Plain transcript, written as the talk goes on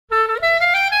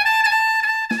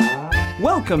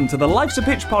Welcome to the Life's a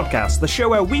Pitch podcast, the show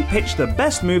where we pitch the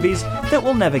best movies that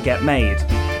will never get made.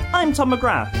 I'm Tom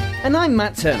McGrath. And I'm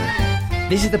Matt Turner.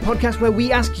 This is the podcast where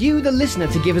we ask you, the listener,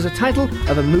 to give us a title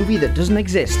of a movie that doesn't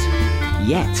exist.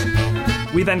 Yet.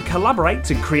 We then collaborate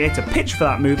to create a pitch for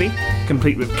that movie,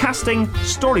 complete with casting,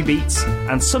 story beats,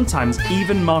 and sometimes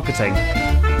even marketing.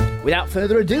 Without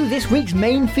further ado, this week's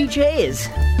main feature is...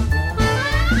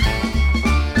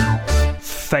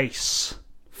 Face.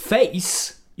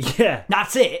 Face? Yeah.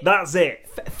 That's it? That's it.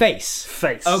 Face.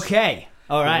 Face. Okay.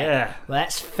 All right. Yeah.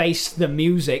 Let's face the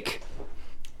music.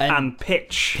 And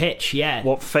pitch. Pitch, yeah.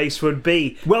 What face would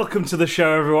be. Welcome to the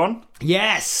show, everyone.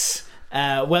 Yes.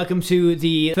 Welcome to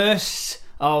the first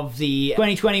of the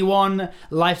 2021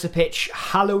 Life's a Pitch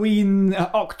Halloween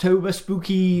October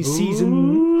spooky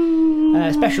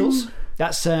season specials.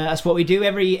 That's what we do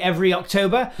every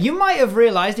October. You might have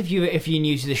realised if you're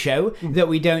new to the show that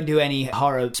we don't do any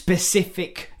horror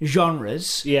specific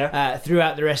genres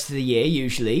throughout the rest of the year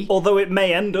usually. Although it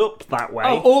may end up that way.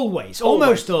 Oh, almost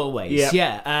always.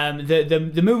 Yeah.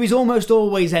 The movies almost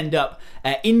always end up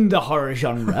in the horror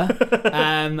genre. Put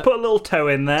a little toe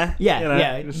in there.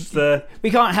 Yeah. Just, we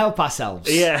can't help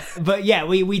ourselves. Yeah. But yeah,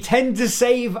 we tend to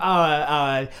save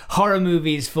our horror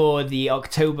movies for the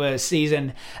October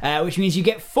season, which means you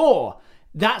get 4.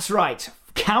 That's right.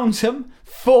 Count them.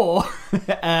 4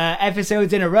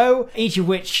 episodes in a row, each of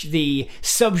which the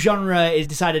subgenre is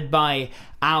decided by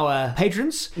our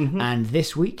patrons. Mm-hmm. And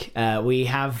this week we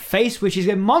have Face, which is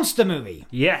a monster movie.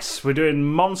 Yes, we're doing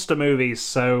monster movies.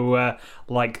 So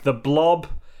like The Blob,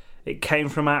 It Came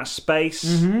from Outer Space.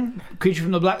 Mm-hmm. Creature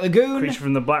from the Black Lagoon.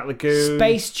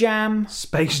 Space Jam,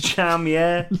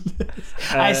 yeah.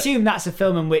 I assume that's a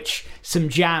film in which some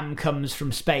jam comes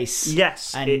from space.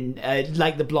 Yes. And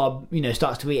like The Blob,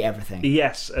 starts to eat everything.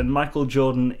 Yes, and Michael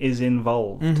Jordan is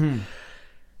involved. Mm-hmm.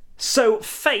 So,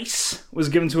 Face was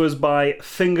given to us by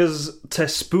Fingers to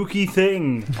Spooky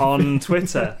Thing on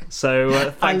Twitter.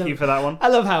 So, thank you for that one. I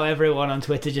love how everyone on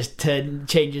Twitter just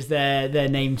changes their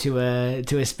name to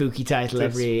a spooky title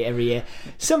every year.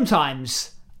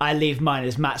 Sometimes I leave mine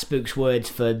as Matt Spook's Words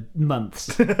for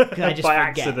months. I just by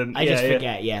forget. accident. I just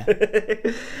forget, yeah.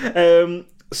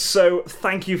 So,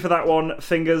 thank you for that one,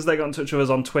 Fingers. They got in touch with us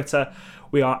on Twitter.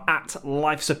 We are at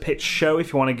Life's a Pitch Show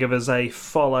if you want to give us a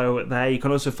follow there. You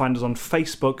can also find us on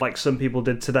Facebook, like some people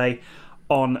did today,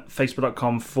 on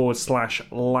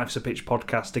facebook.com/Life's a Pitch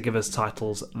podcast to give us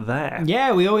titles there.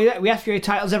 Yeah, we ask for your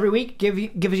titles every week. Give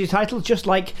us your titles, just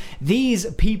like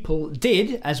these people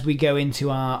did, as we go into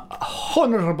our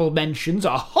honourable mentions,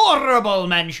 our horrible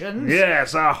mentions.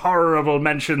 Yes, our horrible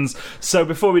mentions. So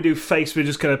before we do Face, we're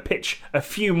just going to pitch a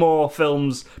few more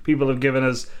films people have given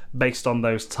us based on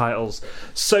those titles.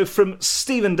 So from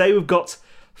Stephen Day, we've got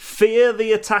Fear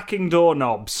the Attacking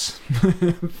Doorknobs.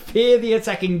 Fear the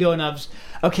Attacking Doorknobs.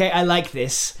 Okay, I like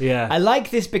this. Yeah. I like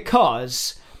this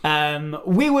because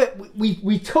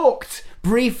we talked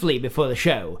briefly before the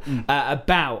show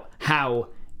about how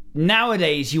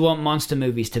nowadays you want monster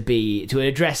movies to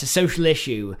address a social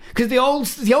issue, because the old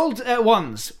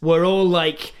ones were all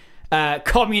like,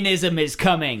 communism is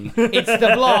coming. It's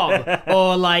the Blob,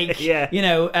 or like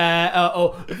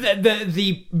or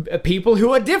the people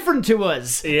who are different to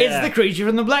us. Yeah. It's the Creature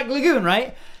from the Black Lagoon,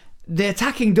 right? The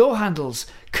attacking door handles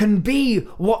can be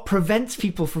what prevents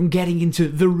people from getting into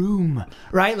the room,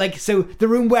 right? Like, so the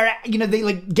room where they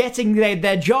like getting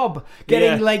their job,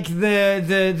 getting like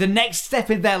the next step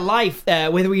in their life.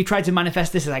 Whether we try to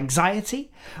manifest this as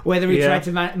anxiety, whether we try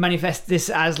to manifest this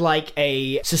as like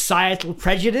a societal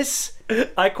prejudice.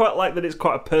 I quite like that it's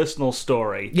quite a personal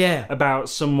story. Yeah. About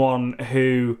someone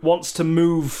who wants to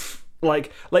move.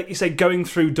 Like you say, going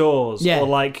through doors, or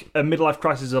like a midlife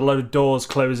crisis, a load of doors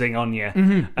closing on you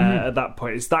at that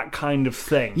point. It's that kind of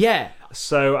thing. Yeah.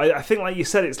 So I think, like you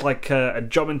said, it's like a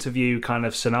job interview kind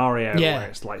of scenario. Yeah. Where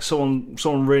it's like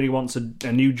someone really wants a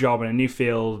new job in a new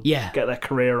field. Yeah. Get their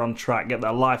career on track, get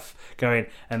their life going,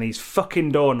 and these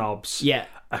fucking doorknobs. Yeah.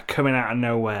 Are coming out of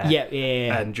nowhere,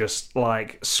 and just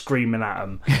like screaming at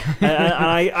them. And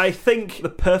I think the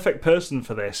perfect person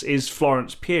for this is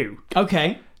Florence Pugh.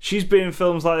 Okay. She's been in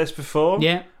films like this before.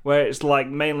 Yeah. Where it's like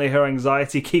mainly her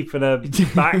anxiety keeping her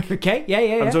back. Okay, yeah.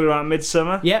 I'm talking about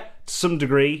Midsommar. Yeah. To some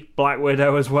degree, Black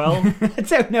Widow as well. I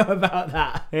don't know about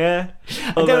that. Yeah.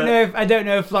 I don't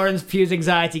know if Florence Pugh's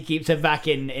anxiety keeps her back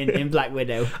in Black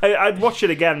Widow. I'd watch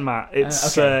it again, Matt.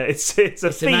 It's it's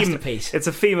a theme. Masterpiece. It's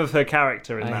a theme of her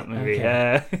character in that movie.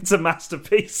 Okay. It's a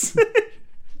masterpiece.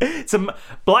 It's a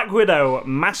Black Widow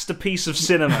masterpiece of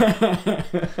cinema.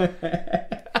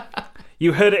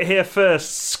 You heard it here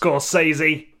first,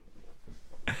 Scorsese.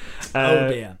 Oh,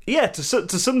 dear. Yeah, to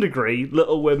some degree,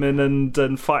 Little Women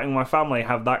and Fighting My Family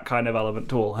have that kind of element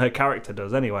to all. Her character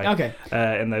does, anyway. Okay.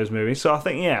 In those movies. So I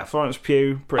think, yeah, Florence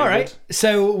Pugh, pretty All right. good.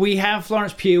 So we have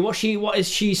Florence Pugh. What is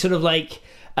she sort of like?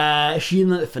 Is she in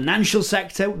the financial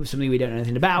sector, something we don't know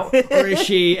anything about, or is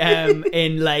she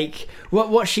in like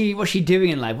what's she doing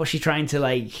in life? What's she trying to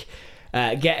like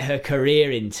get her career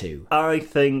into? I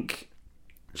think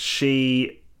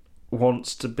she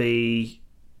wants to be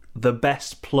the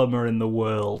best plumber in the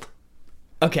world.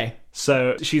 Okay.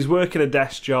 So she's working a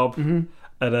desk job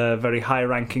at a very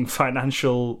high-ranking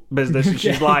financial business, and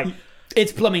she's like,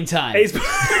 It's plumbing time.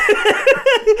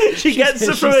 She gets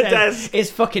it from her desk.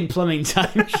 It's fucking plumbing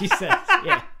time, she says.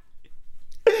 Yeah.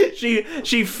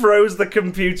 She throws the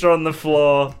computer on the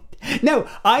floor. No,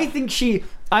 I think she's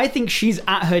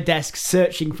at her desk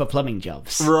searching for plumbing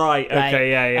jobs. Right.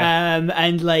 Okay. Yeah.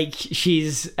 And like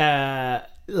she's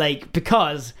like,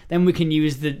 because then we can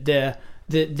use the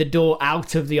door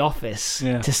out of the office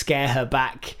to scare her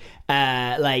back.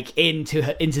 Like into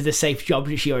the safe job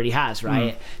that she already has,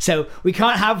 right? So we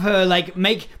can't have her like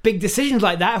make big decisions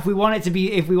like that if we want it to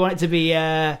be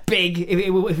big.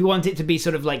 If we want it to be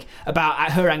sort of like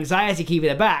about her anxiety keeping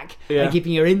her back and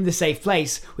keeping her in the safe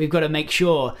place, we've got to make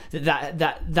sure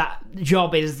that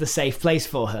job is the safe place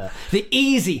for her.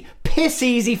 The piss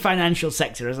easy financial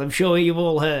sector, as I'm sure you've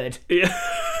all heard. Yeah.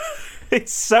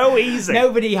 It's so easy.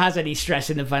 Nobody has any stress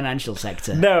in the financial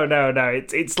sector. No.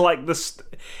 It's like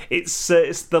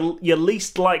you're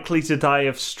least likely to die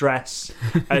of stress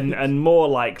and more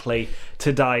likely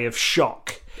to die of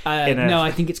shock.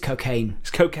 I think it's cocaine.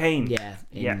 It's cocaine.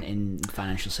 Yeah, in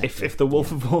financial sector. If the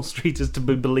Wolf of Wall Street is to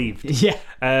be believed. Yeah.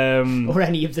 Or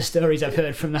any of the stories I've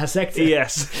heard from that sector.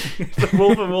 Yes. The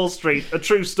Wolf of Wall Street, a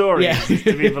true story, is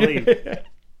to be believed.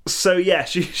 So yeah,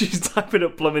 she's typing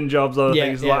up plumbing jobs on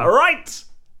things like, all right.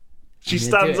 She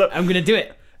stands up. I'm gonna do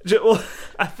it. Well,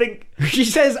 I think she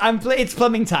says, "It's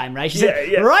plumbing time," right? She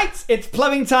said, "Right, it's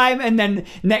plumbing time," and then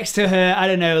next to her, I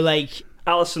don't know, like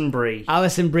Alison Brie.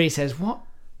 Alison Brie says, "What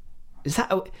is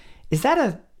that? Is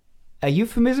that a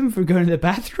euphemism for going to the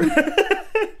bathroom?"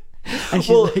 And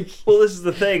she's well, this is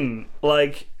the thing,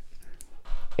 like.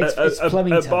 It's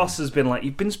plumbing her time. boss has been like,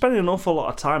 you've been spending an awful lot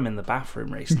of time in the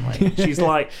bathroom recently. She's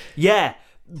like, yeah,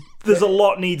 there's a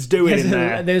lot needs doing in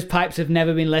there. Those pipes have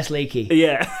never been less leaky.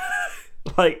 Yeah.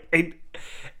 Like,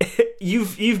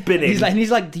 you've been in. He's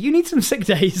like, do you need some sick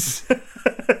days?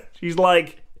 She's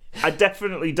like, I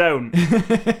definitely don't.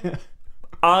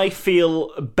 I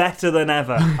feel better than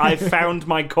ever. I've found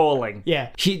my calling. Yeah.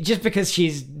 Just because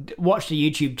she's watched a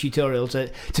YouTube tutorial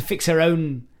to fix her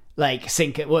own like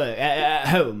sink at work at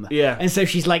home, and so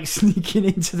she's like sneaking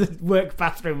into the work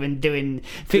bathroom and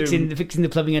fixing the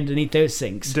plumbing underneath those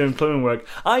sinks, doing plumbing work.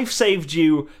 I've saved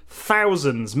you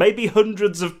thousands, maybe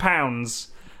hundreds of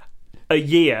pounds a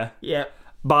year,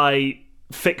 by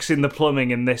fixing the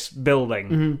plumbing in this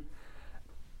building.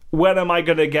 When am I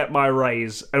going to get my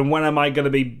raise, and when am I going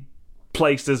to be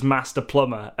placed as master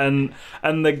plumber? And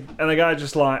the guy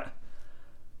just like,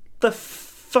 the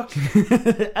fuck.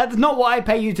 That's not what I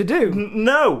pay you to do.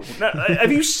 No.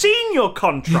 Have you seen your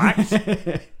contract?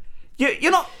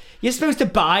 You're not. You're supposed to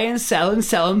buy and sell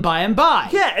and buy and buy.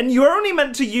 Yeah, and you're only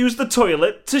meant to use the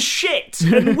toilet to shit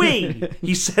and wee.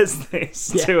 He says this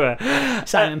to her.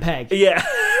 Simon Pegg. Yeah.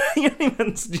 You're only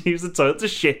meant to use the toilet to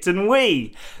shit and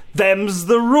wee. Them's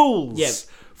the rules. Yeah.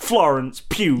 Florence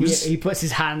Pugh. He puts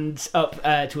his hand up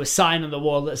to a sign on the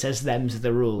wall that says "Them's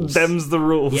the rules." Them's the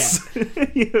rules.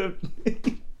 Yeah.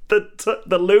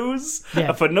 The loos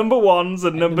are for number ones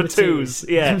and number twos.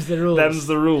 Yeah, them's the rules. Them's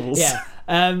the rules. Yeah.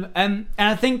 And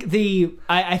I think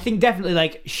I think definitely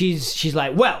like she's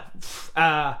like, well,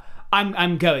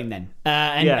 I'm going then.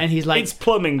 And he's like, it's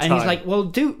plumbing time. And he's like, well,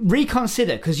 do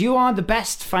reconsider, because you are the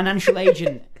best financial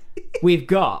agent we've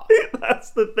got.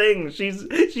 That's the thing.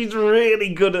 She's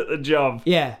really good at the job.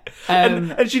 Yeah.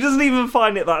 And she doesn't even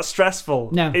find it that stressful.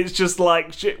 No. It's just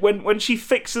like when she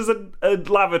fixes a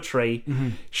lavatory,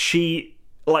 she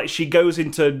goes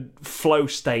into flow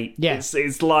state. Yeah.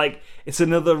 It's like it's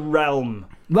another realm.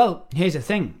 Well, here's the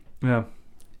thing. Yeah.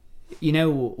 You know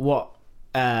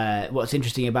what's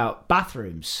interesting about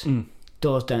bathrooms?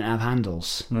 Doors don't have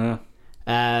handles. Yeah.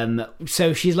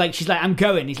 So she's like, I'm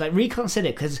going. He's like, reconsider,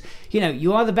 because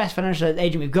you are the best financial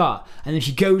agent we've got. And then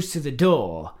she goes to the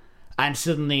door, and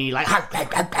suddenly like, it's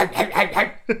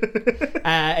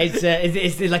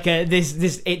like this.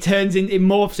 It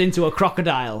morphs into a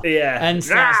crocodile. Yeah. And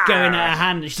starts going at her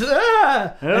hand. And she's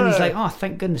like, and he's like, oh,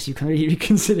 thank goodness you can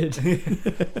reconsidered.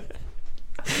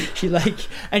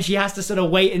 And she has to sort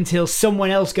of wait until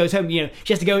someone else goes home. You know,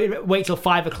 she has to wait till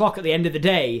 5 o'clock at the end of the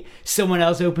day. Someone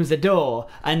else opens the door,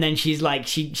 and then she's like,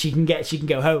 she can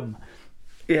go home.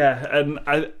 Yeah, and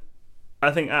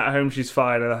I think at home she's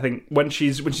fine, and I think when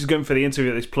she's going for the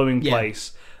interview at this plumbing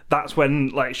place, that's when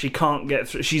like she can't get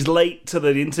through. She's late to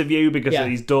the interview because of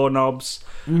these doorknobs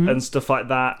and stuff like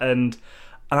that, and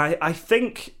I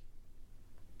think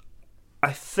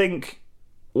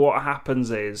what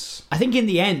happens is, I think in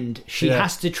the end she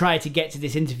has to try to get to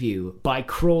this interview by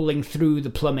crawling through the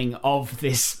plumbing of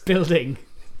this building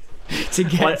to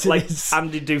get to this.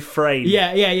 Andy Dufresne.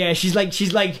 Yeah. She's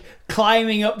like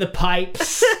climbing up the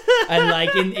pipes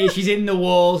and she's in the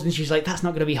walls, and she's like, that's not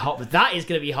going to be hot, but that is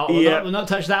going to be hot. We'll not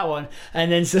touch that one. And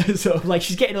then sort of like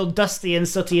she's getting all dusty and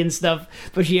sooty and stuff,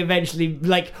 but she eventually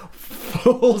like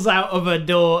falls out of a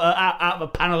door, out of a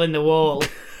panel in the wall.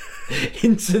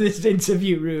 Into this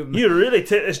interview room. You really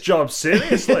take this job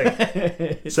seriously,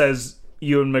 says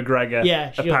Ewan McGregor.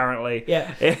 Yeah, sure. Apparently.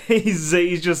 Yeah, he's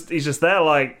just there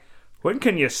like, when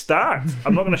can you start?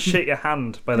 I'm not going to shake your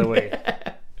hand, by the way.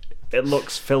 It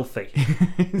looks filthy.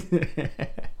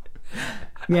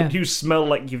 Yeah. You smell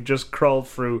like you've just crawled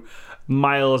through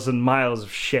miles and miles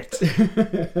of shit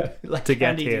to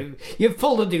get here. You've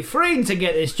pulled a Dufresne to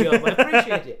get this job. I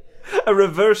appreciate it. A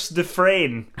reverse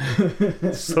Dufresne,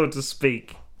 so to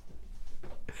speak.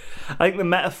 I think the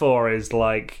metaphor is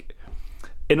like,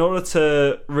 in order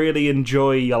to really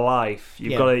enjoy your life,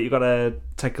 you've got to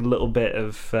take a little bit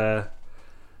of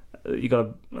you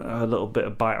got a little bit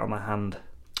of bite on the hand.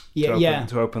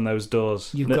 To open those doors.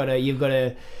 You've got to.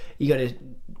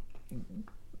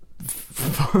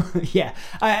 Yeah,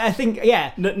 I think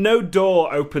No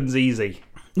door opens easy.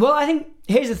 Well, I think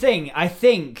here's the thing. I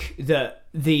think that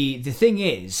the thing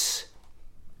is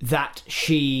that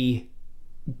she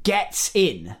gets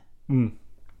in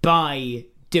by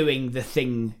doing the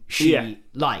thing she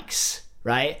likes,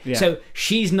 right? Yeah. So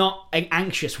she's not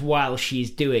anxious while she's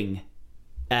doing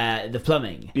the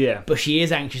plumbing, but she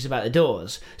is anxious about the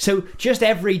doors. So just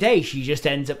every day she just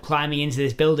ends up climbing into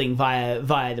this building via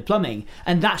the plumbing,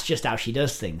 and that's just how she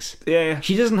does things. Yeah.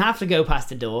 She doesn't have to go past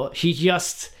the door. She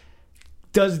just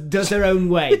does her own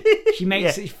way.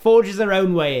 She forges her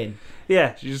own way in.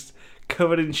 Yeah, she's just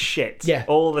covered in shit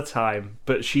all the time,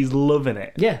 but she's loving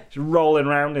it. Yeah. She's rolling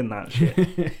around in that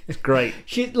shit. It's great.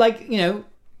 She,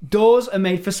 doors are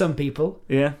made for some people.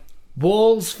 Yeah.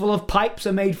 Walls full of pipes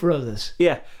are made for others.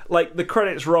 Yeah, like the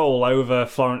credits roll over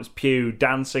Florence Pugh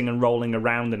dancing and rolling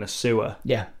around in a sewer.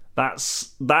 Yeah.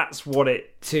 That's what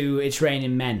it... To It's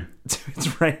Raining Men.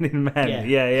 It's Raining Men,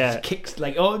 yeah. Kicks,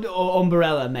 or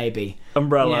Umbrella, maybe.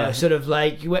 Umbrella. Sort of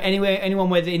like,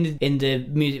 anyone where in the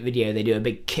music video they do a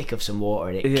big kick of some water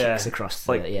and it kicks across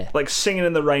like Singing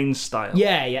in the Rain style.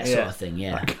 Yeah, sort of thing,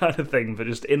 yeah. That kind of thing, but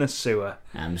just in a sewer.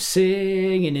 I'm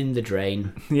singing in the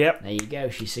drain. Yep. There you go,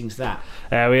 she sings that.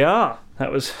 There we are.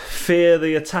 That was Fear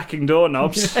the Attacking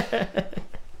Doorknobs.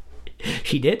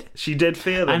 She did. She did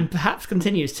fear them. And perhaps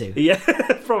continues to. Yeah,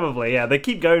 probably, yeah. They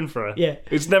keep going for her. Yeah.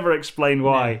 It's never explained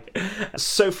why. No.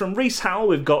 So from Reese Howell,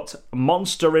 we've got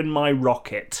Monster in My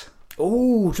Rocket.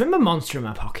 Ooh, do you remember Monster in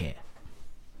My Pocket?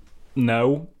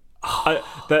 No.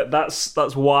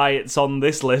 That's why it's on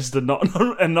this list and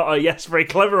not a Yes Very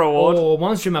Clever award. Oh,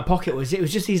 Monster in My Pocket was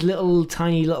just these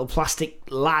tiny little plastic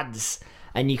lads,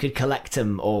 and you could collect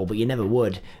them all, but you never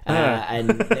would. And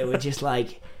they were just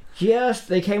like...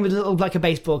 they came with like a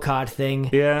baseball card thing.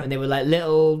 Yeah. And they were like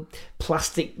little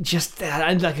plastic,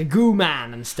 and like a goo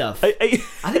man and stuff. I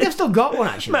think I've still got one,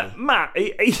 actually. Matt,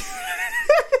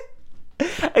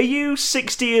 are you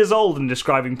 60 years old and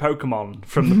describing Pokemon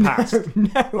from the past?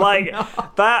 No,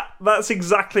 that's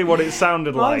exactly what it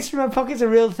sounded like. Monster in My Pocket's a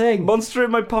real thing. Monster in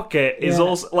My Pocket is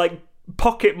also like...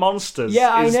 Pocket Monsters is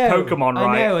Pokemon,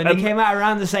 right? I know, and they came out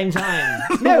around the same time.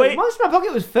 No, Monster in My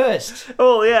Pocket was first.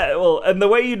 Oh, yeah, and the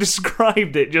way you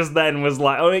described it just then was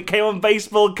like, it came on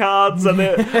baseball cards, and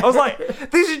I was like,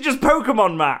 this is just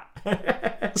Pokemon, Matt.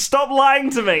 Stop lying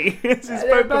to me. This is Pokemon.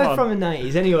 They're both from the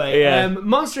 90s, anyway. Yeah.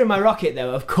 Monster in My Rocket,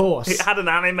 though, of course. It had an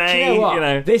anime, Do you know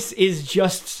what? This is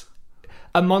just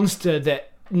a monster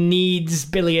that needs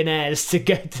billionaires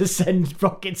to send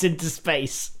rockets into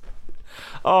space.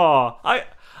 Oh, I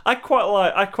quite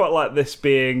like this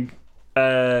being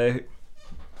because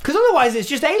otherwise it's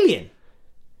just Alien.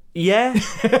 Yeah.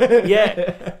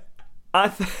 I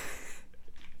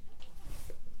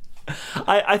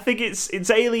think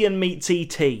it's Alien meets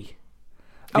E.T.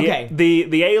 Okay.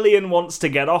 The alien wants to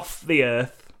get off the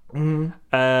Earth,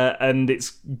 and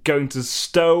it's going to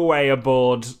stow away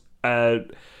aboard. Daniel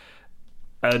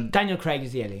Craig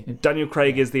is the alien. Daniel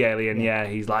Craig is the alien. Yeah,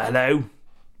 he's like, hello.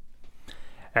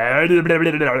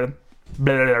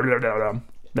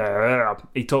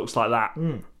 He talks like that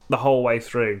the whole way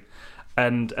through.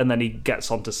 And then he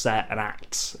gets onto set and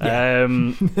acts. Yeah.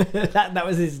 That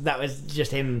was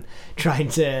just him trying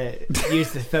to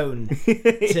use the phone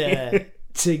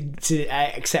to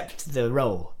accept the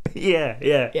role.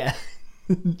 Yeah.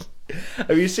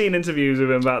 Have you seen interviews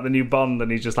with him about the new Bond?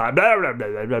 And he's just like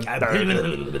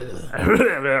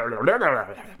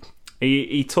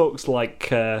he talks like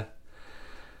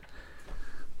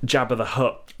Jabba the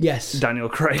Hutt. Yes, Daniel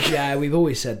Craig. Yeah, we've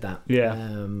always said that. Yeah,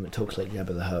 talks like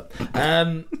Jabba the Hutt.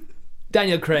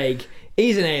 Daniel Craig,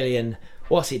 he's an alien.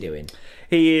 What's he doing?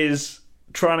 He is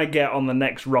trying to get on the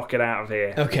next rocket out of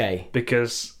here. Okay,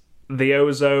 because the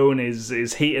ozone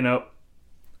is heating up.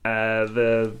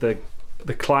 The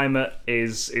climate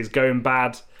is going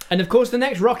bad. And of course, the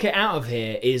next rocket out of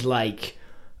here is like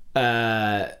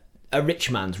a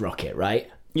rich man's rocket, right?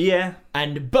 Yeah.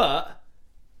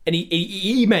 And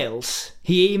he emails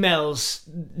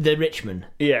the Richman.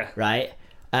 Yeah. Right?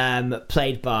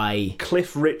 Played by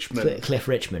Cliff Richmond. Cliff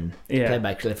Richmond. Yeah. Played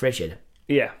by Cliff Richard.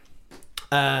 Yeah.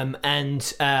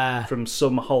 From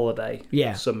Some Holiday.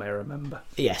 Yeah. Some may remember.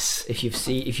 Yes. If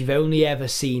you've only ever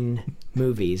seen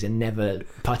movies and never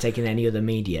partaken in any other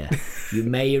media, you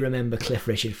may remember Cliff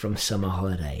Richard from Summer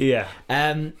Holiday. Yeah.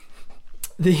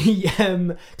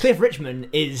 Cliff Richmond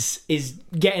is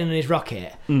getting on his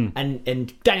rocket,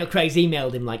 and Daniel Craig's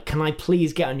emailed him like, "Can I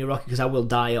please get on your rocket because I will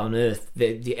die on Earth.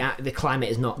 The climate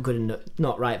is not good enough,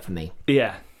 not right for me.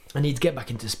 Yeah, I need to get back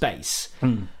into space."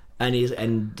 And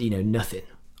nothing.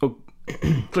 Oh,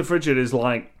 Cliff Richard is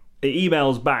like, he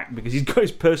emails back because he's got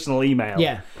his personal email.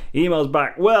 Yeah, he emails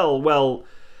back. Well,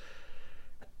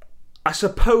 I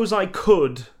suppose I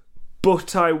could,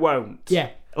 but I won't. Yeah.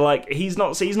 Like he's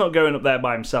not going up there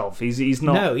by himself. He's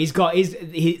not. No, he's got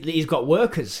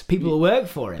workers, people who work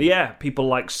for him. Yeah, people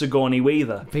like Sigourney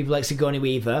Weaver.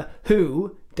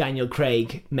 Who Daniel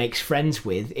Craig makes friends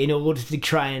with in order to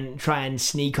try and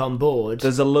sneak on board.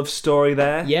 There's a love story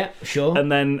there. Yeah, sure.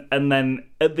 And then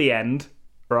at the end,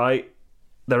 right?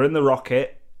 They're in the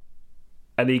rocket,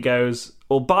 and he goes,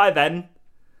 "Well, bye then."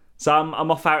 So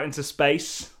I'm off out into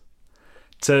space.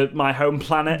 To my home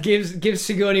planet. Gives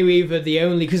Sigourney Weaver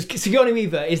because Sigourney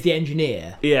Weaver is the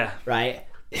engineer. Yeah. Right?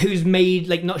 Who's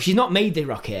made she's not made the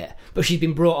rocket, but she's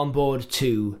been brought on board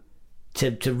to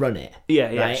run it.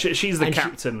 Yeah. Right? She's the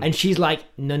captain. And she's like,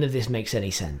 none of this makes any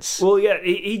sense. Well, yeah,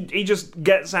 he just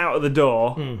gets out of the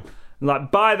door, like,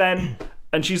 bye then.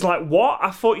 And she's like, what? I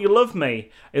thought you loved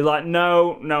me. He's like,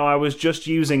 no, I was just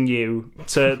using you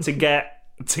to get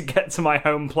to my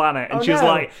home planet. And she's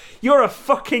like, you're a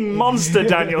fucking monster,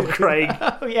 Daniel Craig.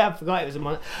 Oh yeah, I forgot it was a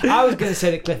monster. I was going to say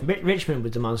that Cliff Richmond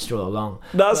was the monster all along.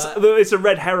 It's a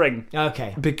red herring.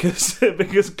 Okay. Because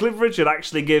Cliff Richard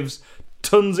actually gives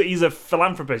he's a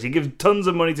philanthropist. He gives tons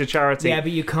of money to charity. Yeah,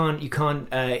 but you can't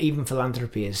even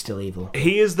philanthropy is still evil.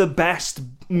 He is the best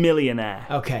millionaire.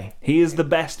 Okay. He is the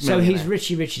best millionaire. So he's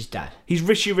Richie Rich's dad. He's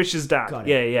Richie Rich's dad. Got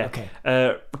it. Yeah.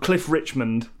 Okay. Cliff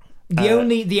Richmond.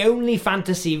 The only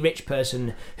fantasy rich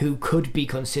person who could be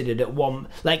considered at one,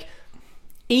 like,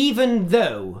 even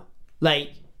though,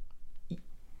 like,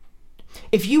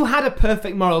 if you had a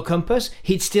perfect moral compass,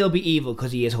 he'd still be evil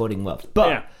because he is hoarding wealth.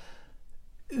 But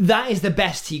that is the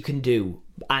best he can do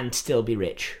and still be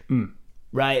rich,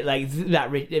 right? Like that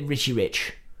Richie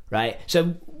Rich, right?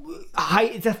 So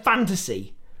it's a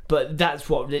fantasy, but that's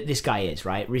what this guy is,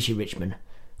 right? Richie Richmond.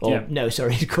 No,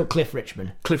 sorry, he's called Cliff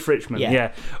Richmond. Cliff Richmond,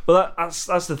 yeah. Well,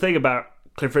 that's the thing about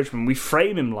Cliff Richmond. We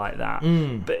frame him like that,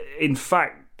 but in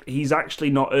fact, he's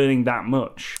actually not earning that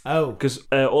much. Oh, because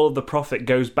all of the profit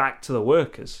goes back to the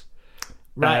workers,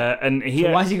 right? And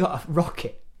so why has he got a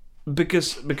rocket?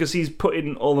 Because he's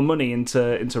putting all the money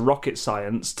into rocket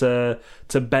science to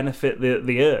benefit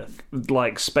the Earth,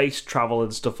 like space travel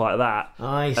and stuff like that.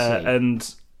 I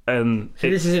see. So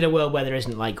this is in a world where there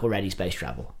isn't like already space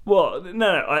travel. Well,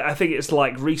 no, I think it's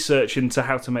like research into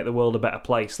how to make the world a better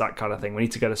place, that kind of thing. We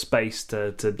need to go to space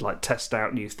to like test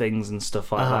out new things and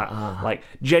stuff like that. Like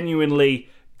genuinely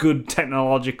good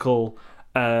technological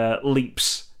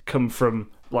leaps come from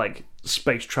like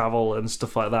space travel and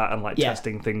stuff like that, and like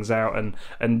testing things out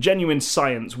and genuine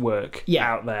science work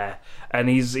out there. And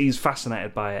he's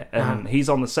fascinated by it, and he's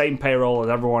on the same payroll as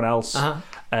everyone else,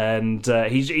 and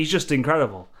he's just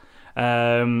incredible.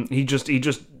 He just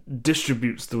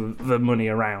distributes the money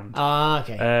around.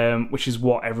 Okay. Which is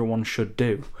what everyone should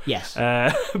do. Yes.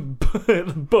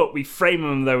 But we frame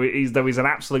him though he's an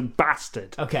absolute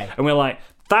bastard. Okay. And we're like,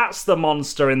 that's the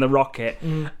monster in the rocket,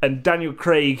 and Daniel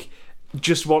Craig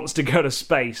just wants to go to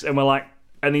space, and we're like,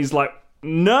 and he's like,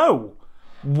 no,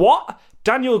 what?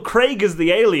 Daniel Craig is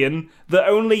the alien that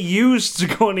only used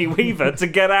Sigourney Weaver to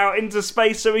get out into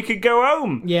space so he could go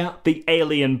home. Yeah. The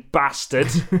alien bastard.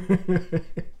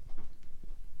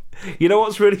 You know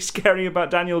what's really scary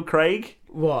about Daniel Craig?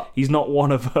 What? He's not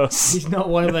one of us. He's not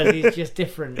one of us. He's just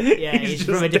different. Yeah, he's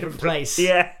from a different place.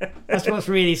 Yeah. That's what's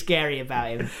really scary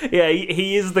about him. Yeah,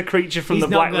 he is the creature from the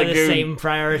Black Lagoon. He's not got the same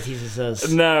priorities as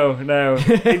us. No.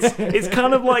 It's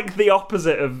kind of like the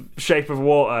opposite of Shape of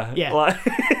Water. Yeah.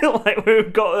 Like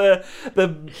we've got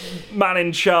the man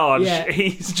in charge. Yeah.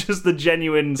 He's just the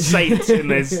genuine saint in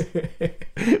this,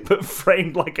 but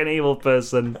framed like an evil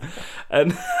person.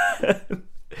 And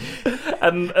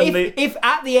if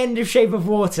at the end of Shape of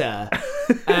Water,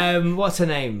 what's her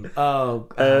name?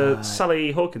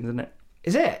 Sally Hawkins, isn't it?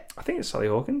 Is it? I think it's Sally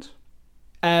Hawkins.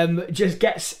 Just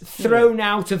gets thrown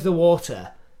out of the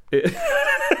water.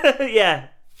 Yeah,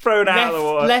 thrown out of the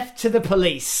water. Left to the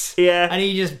police. Yeah. And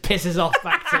he just pisses off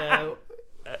back to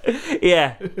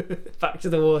yeah. back to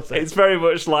the water. It's very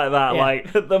much like that. Yeah.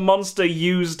 Like, the monster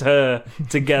used her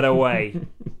to get away.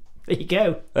 There you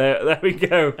go. There we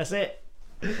go. That's it.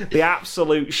 The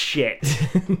absolute shit.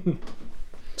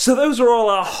 So those are all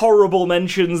our horrible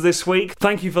mentions this week.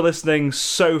 Thank you for listening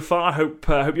so far. I hope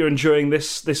you're enjoying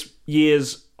this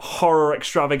year's horror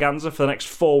extravaganza. For the next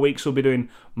 4 weeks, we'll be doing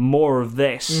more of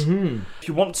this. Mm-hmm. If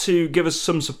you want to give us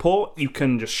some support, you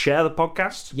can just share the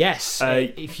podcast. Yes,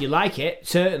 if you like it,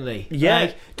 certainly. Yeah.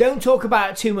 Like, don't talk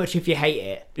about it too much if you hate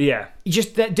it. Yeah. You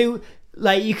just do,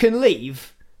 like, you can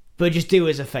leave, but just do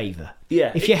us a favour.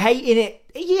 Yeah. If you're hating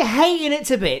it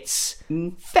to bits,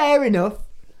 fair enough,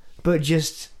 but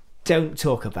just don't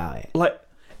talk about it. Like,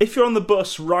 if you're on the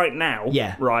bus right now,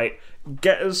 Yeah. right,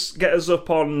 get us up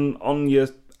on your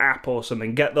app or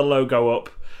something, get the logo up,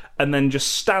 and then just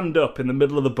stand up in the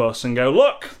middle of the bus and go,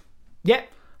 look, Yep.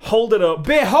 hold it up,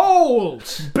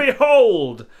 Behold!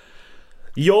 behold,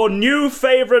 your new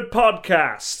favourite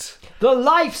podcast. The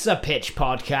Life's a Pitch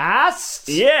podcast.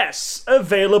 Yes,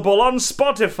 available on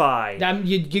Spotify.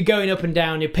 You're going up and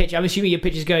down your pitch. I'm assuming your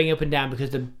pitch is going up and down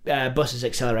because the bus is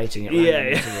accelerating at Yeah.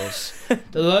 random intervals.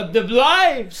 The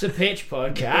Life's a Pitch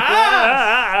podcast.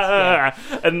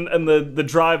 And the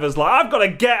driver's like, I've got to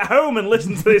get home and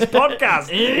listen to this podcast.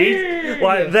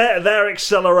 Like they're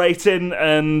accelerating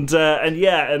and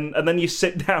then you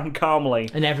sit down calmly.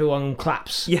 And everyone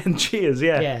claps. Yeah, and cheers,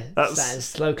 yeah. Yeah, that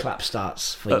slow clap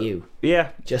starts for you. Yeah.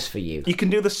 Just for you. You can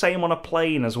do the same on a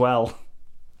plane as well.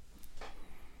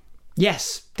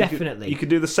 Yes, definitely. You could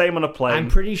do the same on a plane. I'm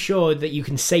pretty sure that you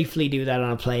can safely do that on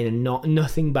a plane and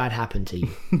nothing bad happen to you.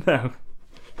 No.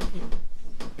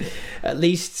 At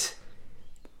least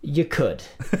you could.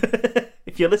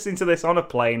 If you're listening to this on a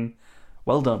plane,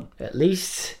 well done. At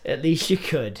least you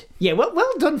could. Yeah,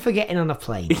 well done for getting on a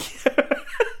plane.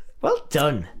 Well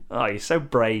done. Oh, you're so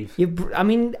brave. I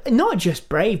mean, not just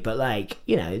brave, but like,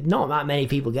 not that many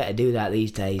people get to do that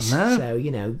these days. No. So,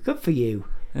 good for you.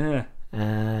 Yeah.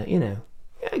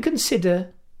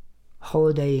 Consider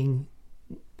holidaying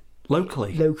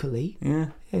Locally. Yeah.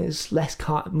 It's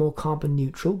more carbon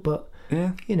neutral, but,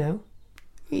 Yeah.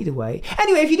 either way.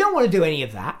 Anyway, if you don't want to do any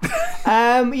of that,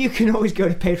 you can always go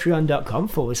to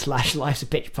patreon.com/Life's a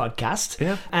Pitch podcast.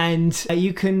 Yeah. And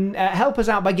you can help us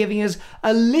out by giving us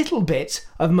a little bit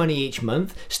of money each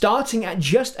month, starting at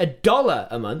just $1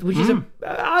 a month, which is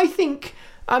I think,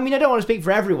 I don't want to speak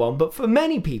for everyone, but for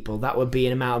many people, that would be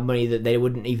an amount of money that they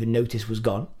wouldn't even notice was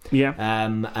gone. Yeah.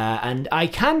 And I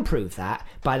can prove that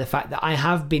by the fact that I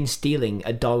have been stealing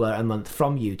 $1 a month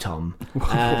from you, Tom.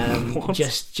 What?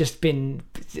 Just been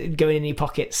going in your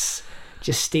pockets,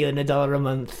 just stealing $1 a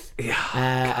month.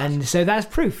 Yeah. And so that's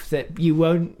proof that you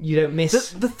don't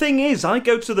miss. The thing is, I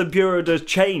go to the Bureau de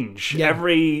Change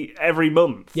every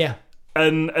month. Yeah.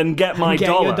 And get my get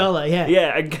dollar. your dollar, yeah.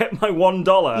 Yeah, and get my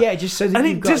 $1. Yeah, just so that and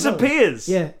you've it got disappears.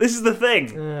 Yeah. This is the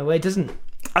thing. Well, it doesn't.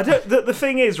 I don't. The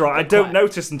thing is, right? I don't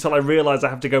notice until I realise I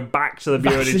have to go back to the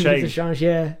Bureau de Change.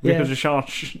 Yeah. Bureau de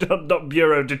Change, not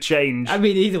Bureau de Change.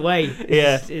 Either way,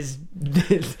 is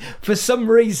for some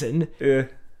reason Yeah.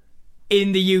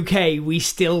 in the UK we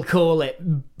still call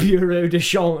it Bureau de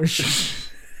Change.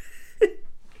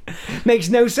 Makes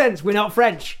no sense. We're not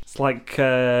French. It's like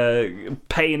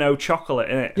pay no chocolate,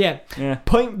 innit? Yeah. Yeah.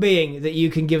 Point being that you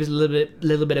can give us a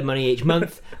little bit of money each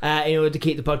month in order to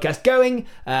keep the podcast going.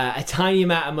 A tiny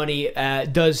amount of money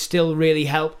does still really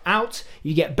help out.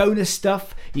 You get bonus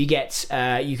stuff. You get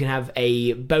you can have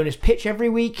a bonus pitch every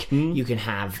week. You can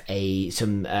have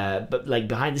some like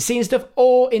behind the scenes stuff,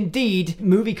 or indeed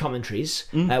movie commentaries,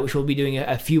 which we'll be doing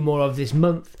a few more of this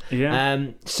month.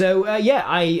 Yeah.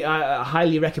 I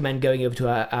highly recommend going over to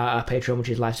our Patreon, which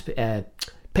is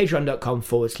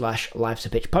patreon.com/Life's a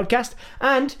Pitch podcast,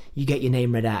 and you get your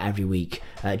name read out every week,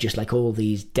 just like all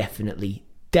these definitely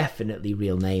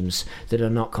real names that are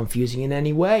not confusing in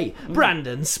any way.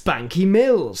 Brandon Spanky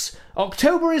Mills.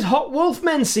 October is Hot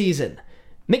Wolfmen season.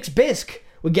 Mix Bisque.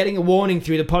 We're getting a warning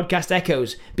through the podcast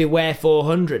echoes. Beware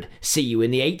 400. See you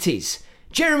in the 80s.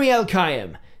 Jeremy L.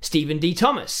 Kayam. Stephen D.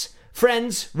 Thomas.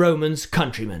 Friends, Romans,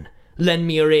 countrymen. Lend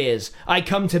me your ears. I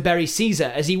come to bury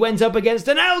Caesar as he went up against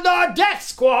an Eldar death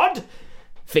squad.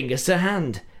 Fingers to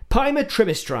hand. Pimer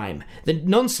Trimestrime. The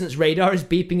nonsense radar is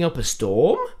beeping up a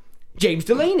storm. James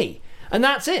Delaney. And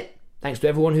that's it. Thanks to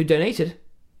everyone who donated.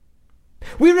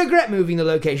 We regret moving the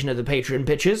location of the Patreon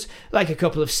pictures. Like a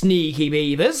couple of sneaky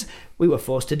beavers, we were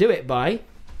forced to do it by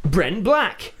Brent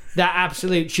Black, that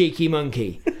absolute cheeky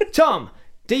monkey. Tom,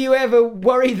 do you ever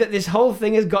worry that this whole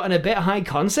thing has gotten a bit high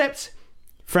concept?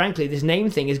 Frankly, this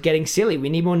name thing is getting silly. We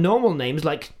need more normal names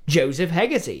like Joseph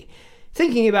Hegarty.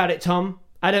 Thinking about it, Tom,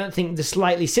 I don't think the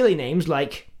slightly silly names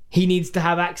like he needs to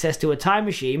have access to a time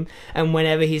machine, and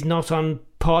whenever he's not on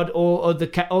pod, all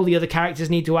the other characters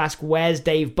need to ask, where's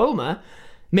Dave Bulmer?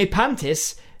 My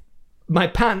pants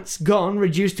gone,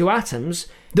 reduced to atoms.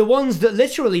 The ones that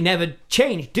literally never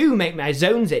change do make my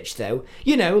zones itch, though.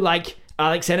 You know, like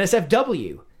Alex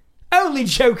NSFW. Only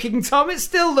joking, Tom, it's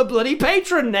still the bloody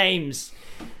patron names.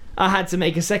 I had to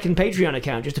make a second Patreon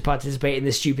account just to participate in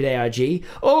this stupid ARG.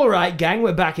 Alright, gang,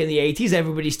 we're back in the 80s.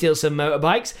 Everybody steals some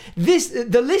motorbikes.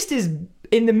 The list is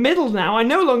in the middle now. I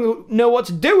no longer know what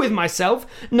to do with myself.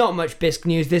 Not much Bisque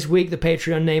news this week. The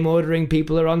Patreon name ordering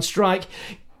people are on strike.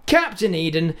 Captain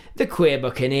Eden, the queer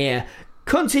buccaneer.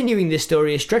 Continuing this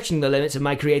story is stretching the limits of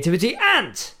my creativity.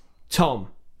 And, Tom,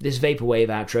 this vaporwave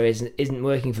outro isn't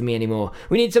working for me anymore.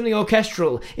 We need something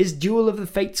orchestral. Is Duel of the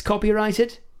Fates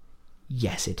copyrighted?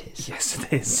 Yes, it is. Yes,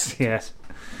 it is. Yeah.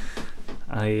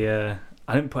 I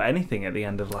didn't put anything at the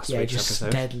end of last week's episode.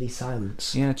 Yeah, just deadly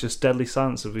silence. Yeah, just deadly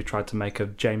silence as we tried to make a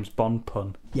James Bond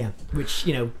pun. Yeah, which,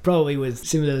 probably was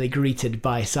similarly greeted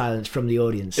by silence from the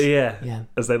audience. Yeah.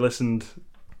 As they listened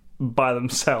by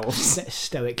themselves.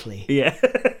 Stoically. Yeah.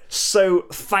 So,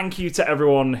 thank you to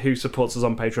everyone who supports us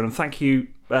on Patreon, and thank you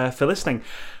for listening.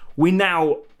 We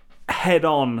now head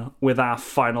on with our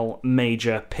final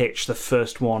major pitch, the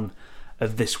first one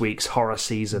of this week's horror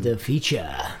season. The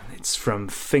feature. It's from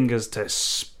Fingers to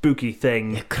Spooky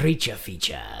Thing. The creature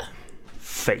feature.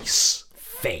 Face.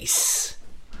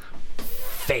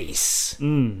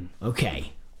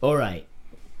 Okay. All right.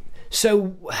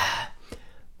 So,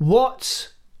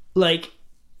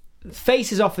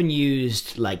 face is often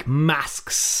used like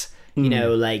masks.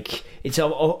 It's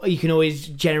you can always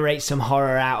generate some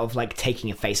horror out of like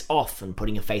taking a face off and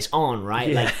putting a face on, right?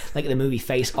 Yeah. Like the movie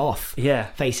Face Off. Yeah.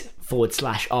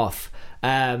 Face/off.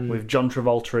 With John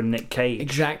Travolta and Nick Cage.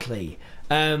 Exactly.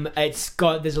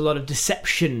 There's a lot of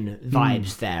deception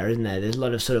vibes there, isn't there? There's a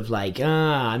lot of sort of like,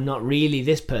 I'm not really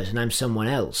this person, I'm someone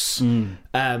else.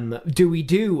 Do we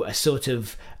do a sort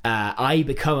of, I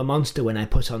become a monster when I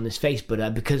put on this face,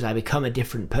 but because I become a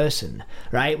different person,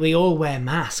 right? We all wear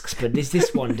masks, but is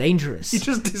this one dangerous? You're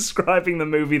just describing the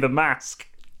movie The Mask.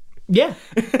 Yeah.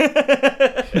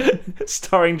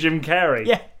 Starring Jim Carrey.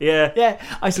 Yeah,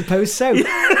 I suppose so.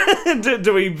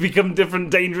 Do we become different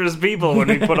dangerous people when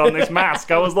we put on this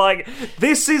mask? I was like,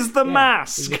 this is the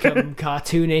mask. We become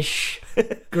cartoonish,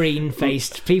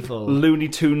 green-faced people. Looney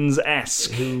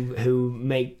Tunes-esque. Who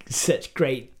make such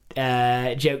great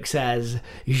jokes as,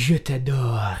 je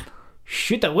t'adore.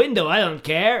 Shoot the window, I don't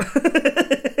care.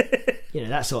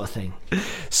 That sort of thing.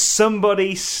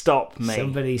 Somebody stop me.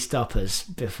 Somebody stop us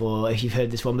if you've heard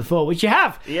this one before, which you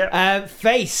have. Yeah.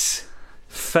 Face.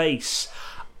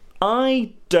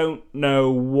 I don't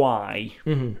know why,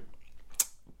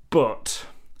 but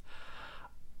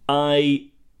I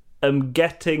am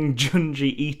getting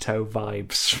Junji Ito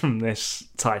vibes from this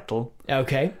title.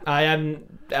 Okay. I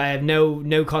have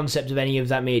no concept of any of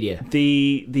that media.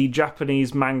 The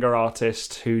Japanese manga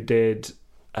artist who did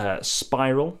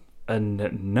Spiral,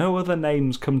 and no other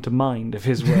names come to mind of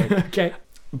his work. Okay.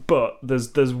 But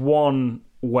there's one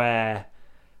where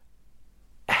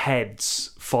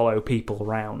heads follow people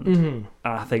around. And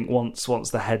I think once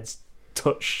the heads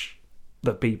touch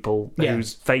the people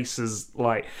whose faces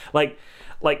like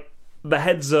the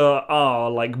heads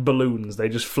are like balloons. They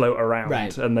just float around,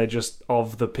 right. And they're just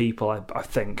of the people, I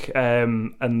think.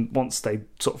 And once they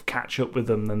sort of catch up with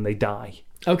them, then they die.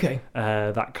 Okay.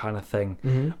 That kind of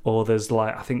thing. Or there's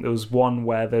I think there was one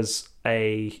where there's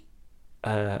a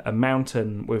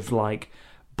mountain with like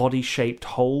body-shaped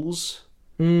holes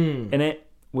in it,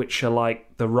 which are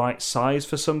like the right size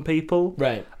for some people.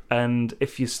 Right. And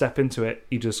if you step into it,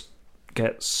 you just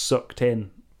get sucked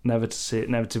in never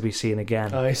to be seen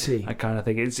again. I see. That kind of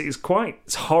thing.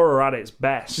 It's horror at its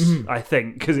best, I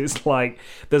think, because it's like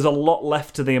there's a lot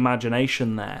left to the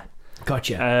imagination there.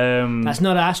 Gotcha. Um, That's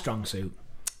not our strong suit.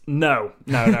 No.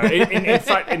 In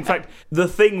fact, the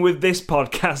thing with this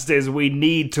podcast is we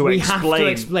need to We explain. have to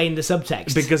explain the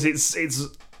subtext. Because it's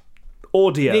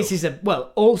audio. This is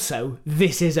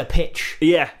this is a pitch.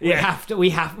 Yeah.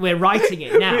 We're writing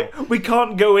it now. We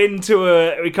can't go into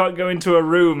a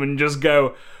room and just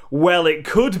go, well, it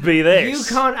could be this. You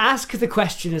can't ask the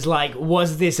questions like,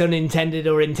 was this unintended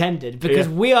or intended? Because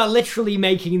we are literally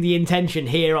making the intention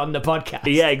here on the podcast.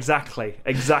 Yeah, exactly.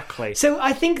 So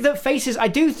I think that faces, I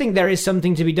do think there is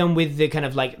something to be done with the kind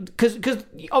of like, because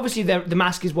obviously the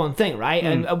mask is one thing, right?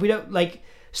 And we don't like,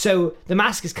 so the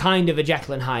mask is kind of a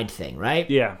Jekyll and Hyde thing, right?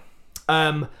 Yeah.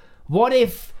 What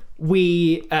if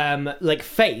we, like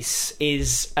face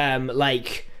is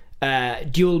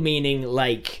dual meaning,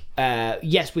 like,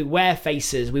 yes, we wear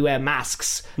faces, we wear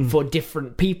masks for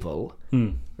different people,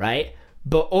 right?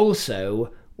 But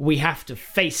also we have to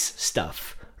face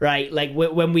stuff, right? Like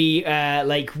when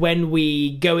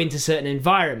we go into certain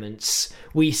environments,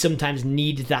 we sometimes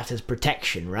need that as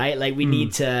protection, right? Like we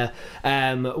need to,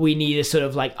 we need a sort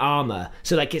of like armor,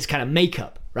 so like it's kind of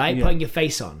makeup, right? Putting your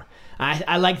face on.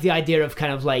 I like the idea of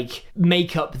kind of like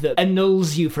makeup that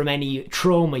annuls you from any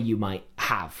trauma you might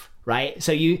have. Right,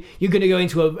 so you're going to go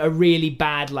into a really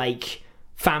bad like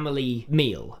family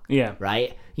meal,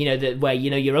 right? You know where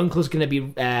your uncle's going to be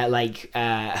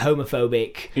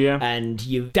homophobic, and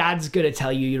your dad's going to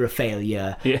tell you you're a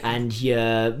failure, and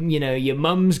your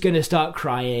mum's going to start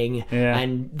crying,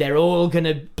 and they're all going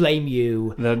to blame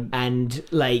you, and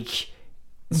like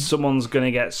someone's going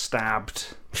to get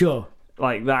stabbed. Sure.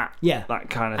 Like that, that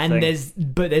kind of and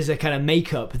thing. There's a kind of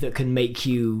makeup that can make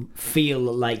you feel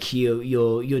like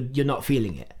you're not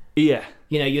feeling it. Yeah,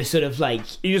 you're sort of like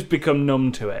you just become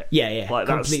numb to it. Yeah. Like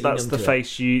that's the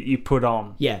face you put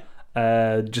on. Yeah,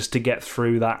 just to get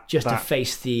through that. Just that to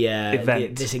face the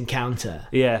event, this encounter.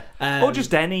 Yeah, or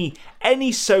just any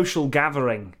social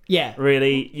gathering. Yeah,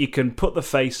 really, you can put the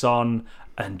face on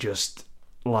and just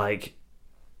like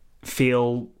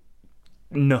feel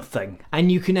nothing. And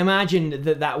you can imagine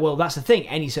that's the thing,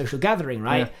 any social gathering,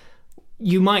 right?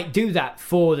 You might do that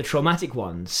for the traumatic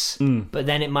ones, but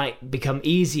then it might become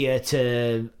easier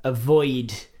to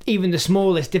avoid even the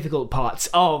smallest difficult parts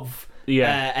of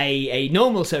a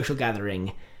normal social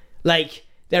gathering. Like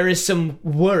there is some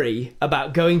worry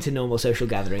about going to normal social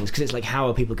gatherings because it's like, how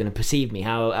are people going to perceive me?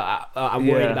 How I'm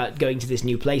worried about going to this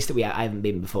new place that I haven't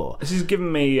been before. This is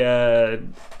giving me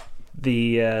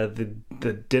the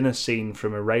dinner scene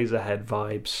from Eraserhead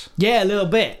vibes. Yeah, a little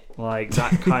bit. Like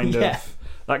that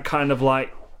kind of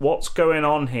like, what's going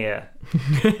on here?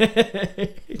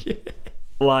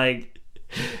 Like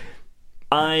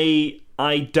I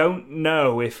don't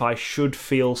know if I should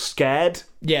feel scared.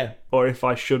 Yeah. Or if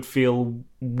I should feel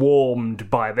warmed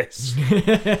by this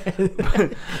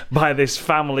by this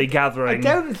family gathering. I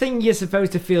don't think you're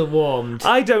supposed to feel warmed.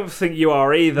 I don't think you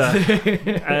are either.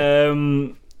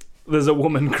 There's a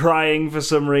woman crying for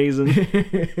some reason.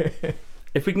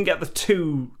 If we can get the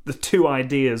two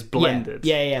ideas blended,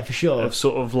 yeah, for sure, of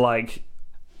sort of like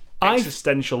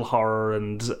existential horror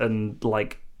and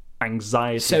like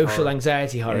anxiety, social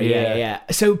anxiety horror, yeah.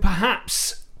 So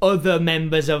perhaps other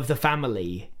members of the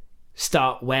family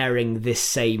start wearing this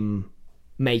same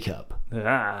makeup.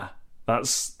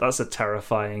 That's a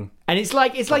terrifying. And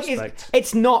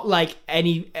it's not like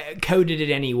any coded in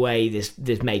any way.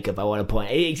 This makeup, I want to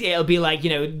point. It'll be like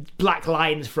black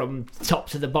lines from top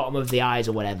to the bottom of the eyes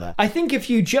or whatever. I think if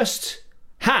you just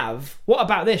have, what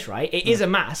about this, right? It is a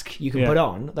mask you can put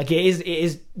on, like it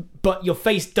is, but your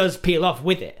face does peel off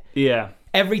with it. Yeah.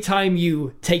 Every time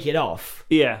you take it off,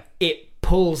 it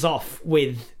pulls off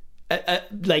with.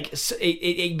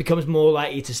 It becomes more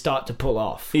likely to start to pull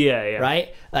off. Yeah.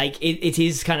 Right? Like it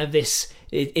is kind of this.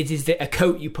 It is a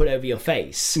coat you put over your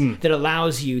face that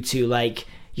allows you to like.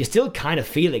 You're still kind of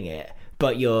feeling it,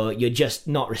 but you're just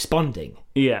not responding.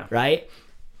 Yeah. Right.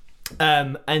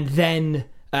 And then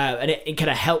it kind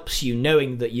of helps you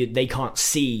knowing that they can't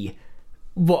see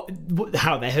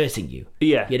how they're hurting you.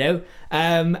 Yeah.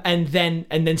 And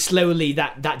then slowly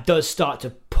that does start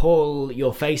to pull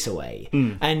your face away.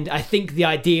 And I think the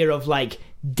idea of like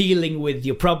dealing with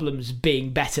your problems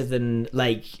being better than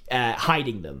like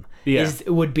hiding them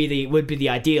would be the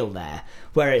ideal there,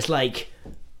 where it's like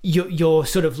you're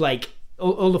sort of like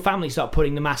all the family start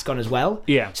putting the mask on as well.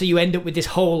 Yeah. So you end up with this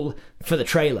whole, for the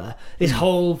trailer, this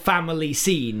whole family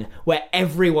scene where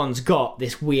everyone's got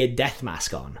this weird death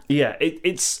mask on. Yeah,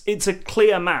 it's a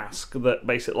clear mask that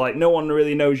basically, like, no one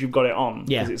really knows you've got it on.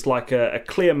 Yeah. 'Cause it's like a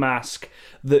clear mask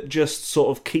that just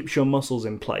sort of keeps your muscles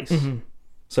in place.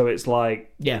 So it's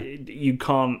like, Yeah. you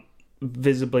can't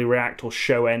visibly react or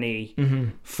show any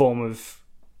form of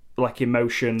like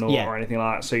emotion or anything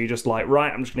like that. So you're just like,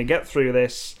 right, I'm just going to get through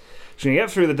this. Just going to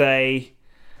get through the day.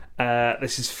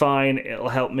 This is fine. It'll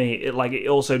help me. It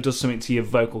also does something to your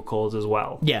vocal cords as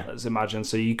well. Yeah. Let's imagine.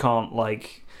 So you can't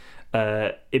like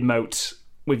emote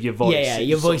with your voice. Yeah,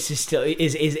 your voice is still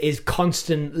is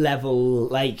constant level,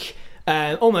 like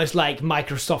almost like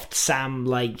Microsoft Sam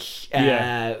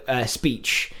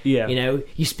speech. Yeah. You know,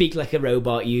 you speak like a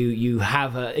robot. You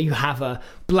have a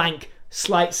blank,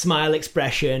 slight smile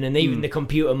expression, and even the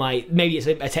computer might, maybe it's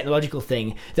a technological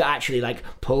thing that actually like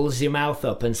pulls your mouth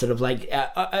up and sort of like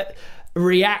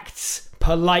reacts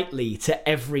politely to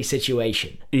every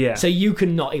situation. Yeah. So you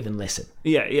can not even listen.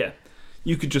 Yeah.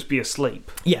 You could just be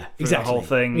asleep. Yeah, Through exactly. the whole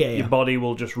thing. Yeah. Your body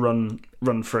will just run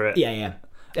through it. Yeah.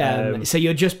 So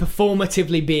you're just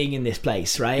performatively being in this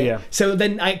place, right? Yeah. So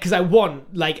then, because I want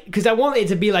it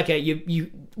to be like you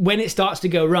when it starts to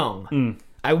go wrong,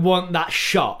 I want that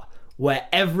shot where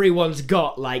everyone's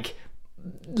got like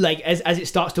as it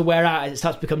starts to wear out, as it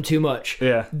starts to become too much.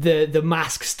 Yeah. The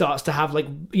mask starts to have like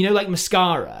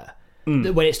mascara.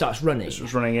 When it starts running. It's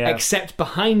just running, yeah. Except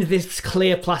behind this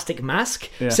clear plastic mask,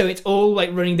 so it's all like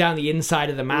running down the inside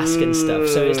of the mask and stuff.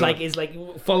 So it's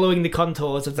like following the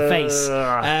contours of the face.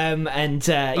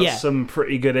 That's some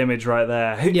pretty good image right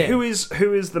there. Who is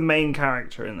the main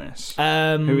character in this?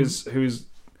 Who is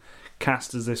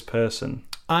cast as this person?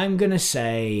 I'm gonna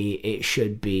say it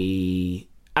should be.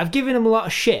 I've given him a lot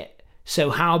of shit. So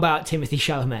how about Timothée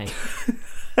Chalamet?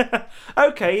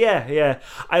 Okay, yeah.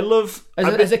 I love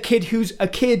as a kid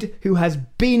who has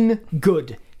been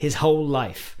good his whole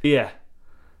life. Yeah.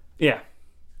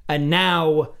 And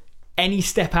now any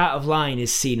step out of line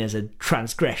is seen as a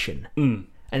transgression.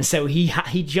 And so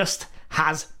he just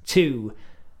has to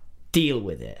deal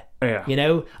with it. Yeah. You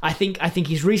know, I think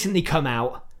he's recently come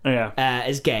out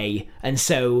as gay, and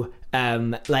so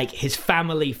his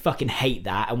family fucking hate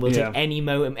that and will take any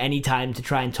moment, any time to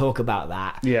try and talk about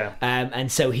that. Yeah.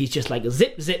 And so he's just like,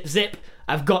 zip.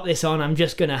 I've got this on. I'm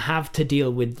just gonna have to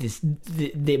deal with this.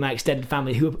 My extended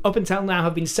family, who up until now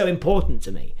have been so important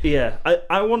to me. Yeah.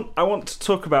 I want to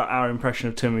talk about our impression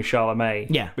of Timothée Chalamet.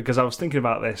 Yeah. Because I was thinking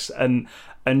about this and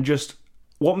just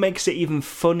what makes it even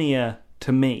funnier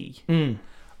to me.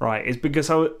 Right, is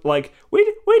because I was like, we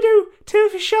do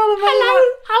Timothée Chalamet. Hello,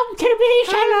 I'm Timothée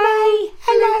Chalamet.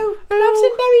 Hello, love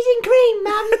some berries and cream,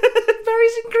 ma'am.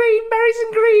 berries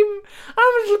and cream.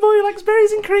 I'm a little boy who likes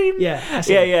berries and cream.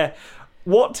 Yeah.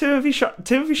 What Timothée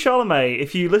Chalamet,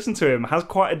 if you listen to him, has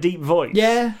quite a deep voice.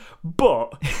 Yeah.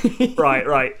 But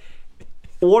right.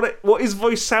 What his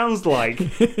voice sounds like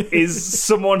is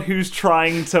someone who's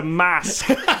trying to mask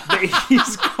that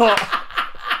he's got.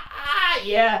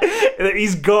 That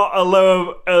he's got a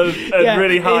low,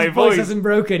 really high his voice hasn't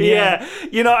broken. Yeah,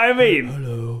 you know what I mean.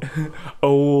 Hello.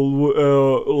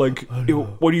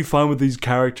 What do you find with these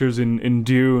characters in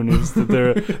Dune is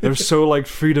that they're so like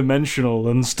three dimensional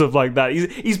and stuff like that.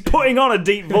 He's putting on a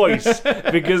deep voice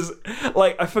because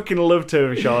like I fucking love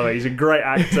Timothée Chalamet. He's a great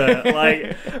actor.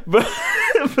 But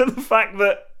the fact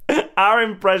that our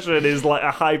impression is like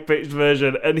a high-pitched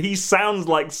version, and he sounds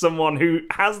like someone who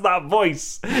has that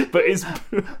voice, but is Mother,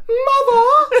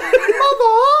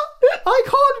 I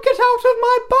can't get out of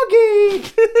my buggy.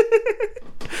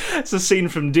 It's a scene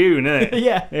from Dune, isn't it?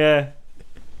 Yeah.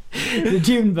 The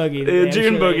Dune buggy.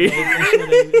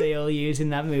 They all use in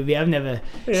that movie. I've never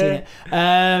seen it.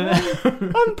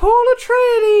 I'm Paul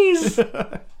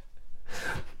Atreides.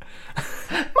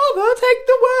 Mother, take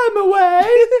the worm away!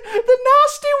 The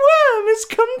nasty worm has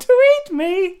come to eat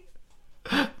me!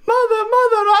 Mother,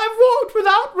 I've walked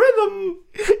without rhythm!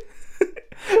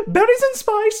 Berries and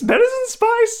spice!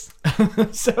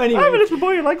 So anyway, I'm a little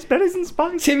boy who likes berries and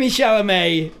spice. Timmy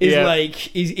Chalamet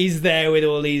is he's there with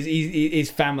all his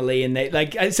family, and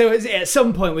they so at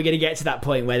some point we're going to get to that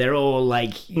point where they're all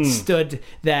like stood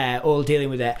there, all dealing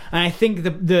with it. And I think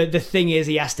the thing is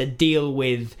he has to deal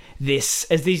with this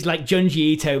as these like Junji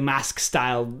Ito mask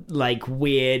style like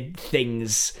weird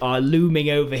things are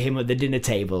looming over him at the dinner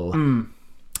table.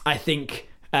 I think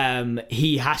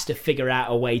he has to figure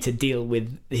out a way to deal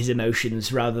with his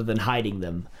emotions rather than hiding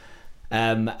them.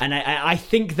 And I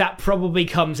think that probably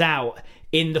comes out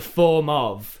in the form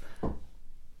of,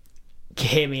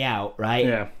 hear me out, right?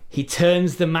 Yeah. he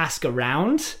turns the mask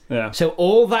around. Yeah. So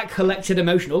all that collected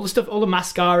emotion, all the stuff, all the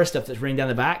mascara stuff that's running down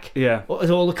the back, Yeah.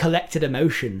 all the collected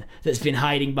emotion that's been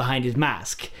hiding behind his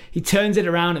mask, he turns it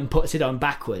around and puts it on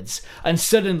backwards, and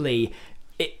suddenly,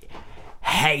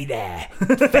 hey there,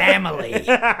 family,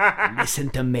 listen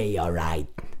to me, all right?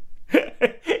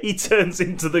 He turns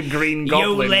into the Green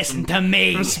Goblin. You listen to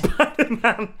me. From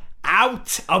Spider-Man.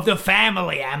 Out of the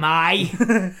family, am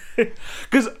I?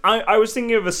 Because I was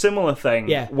thinking of a similar thing,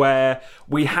 Yeah. where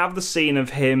we have the scene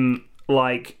of him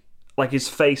like his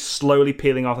face slowly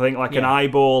peeling off. I think an Yeah.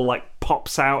 eyeball like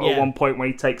pops out at Yeah. one point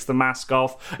when he takes the mask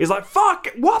off. He's like, "Fuck!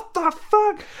 What the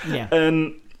fuck?" Yeah.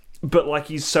 But like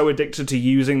he's so addicted to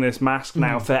using this mask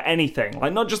now for anything,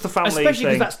 like not just the family Especially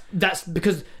thing. because that's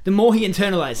because the more he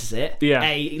internalizes it, Yeah.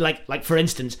 like for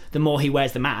instance, the more he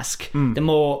wears the mask, the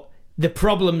more the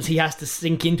problems he has to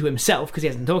sink into himself because he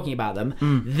hasn't been talking about them.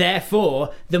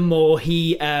 Therefore, the more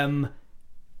he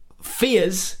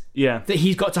fears Yeah. that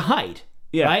he's got to hide.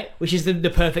 Yeah. Right, which is the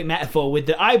perfect metaphor with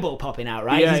the eyeball popping out.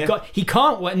 Right, Yeah, he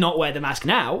can't not wear the mask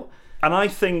now. And I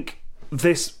think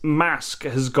this mask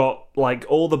has got like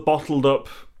all the bottled up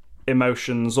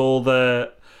emotions, all the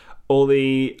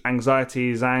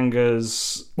anxieties,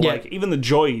 angers, like even the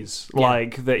joys,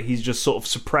 like that he's just sort of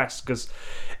suppressed because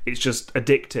it's just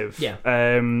addictive. Yeah.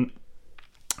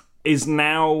 Is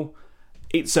now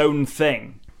its own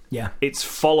thing. Yeah, It's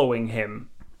following him.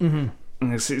 Mm-hmm.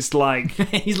 And it's like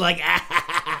he's like.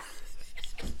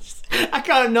 I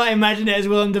can't not imagine it as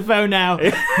Willem Dafoe now.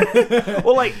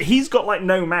 well, like he's got like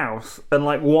no mouth and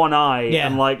like one eye, Yeah.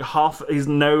 and like half his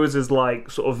nose is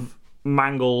like sort of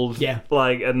mangled, Yeah.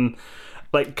 like and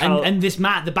like and this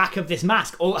the back of this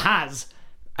mask all has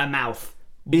a mouth,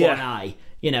 one Yeah. eye.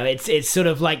 You know, it's sort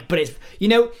of like, but it's you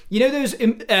know those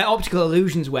optical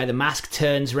illusions where the mask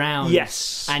turns round,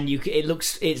 Yes. and it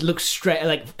looks straight,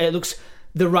 like it looks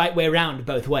the right way around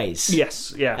both ways.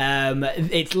 yes, yeah.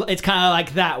 It's kind of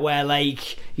like that where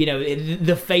like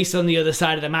the face on the other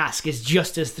side of the mask is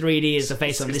just as 3D as the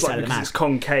face on this It's like side of the because mask. it's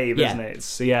concave, Yeah. isn't it?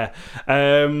 It's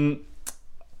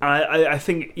I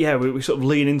think we sort of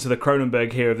lean into the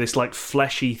Cronenberg here of this like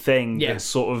fleshy thing that's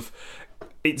sort of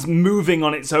it's moving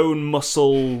on its own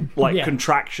muscle like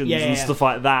contractions and stuff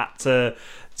like that to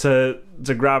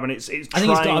grab, and it's I trying...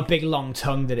 think it's got a big long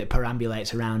tongue that it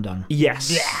perambulates around on.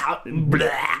 Yes.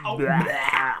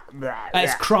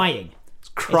 It's crying.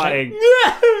 Crying.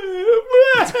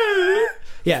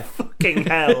 Yeah. Fucking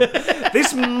hell.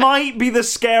 This might be the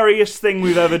scariest thing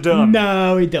we've ever done.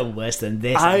 No, he done worse than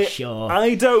this, I'm sure.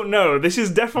 I don't know. This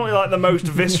is definitely like the most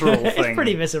visceral thing. It's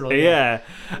pretty visceral. Yeah.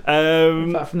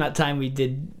 Apart from that time we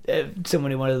did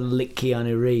someone who wanted to lick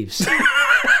Keanu Reeves.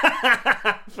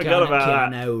 Forgot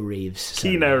about that. Keanu Reeves.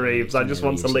 Sorry. Keanu Reeves. I just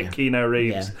want to lick yeah. Keanu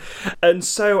Reeves. Yeah. And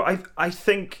so I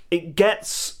think it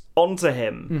gets onto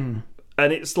him,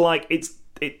 and it's like it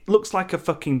looks like a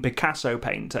fucking Picasso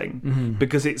painting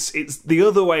because it's the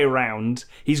other way around.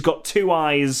 He's got two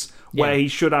eyes where he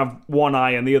should have one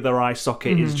eye, and the other eye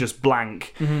socket is just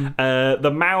blank.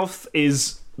 The mouth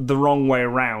is the wrong way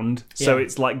around, so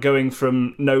it's like going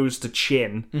from nose to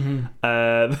chin.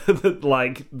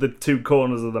 Like the two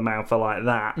corners of the mouth are like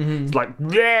that. It's like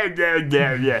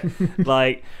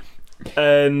like,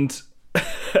 and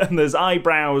there's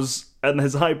eyebrows, and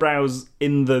there's eyebrows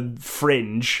in the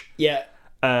fringe. Yeah.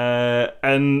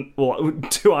 And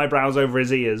two eyebrows over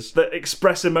his ears that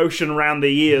express emotion around the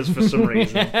ears for some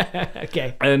reason.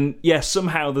 Okay. And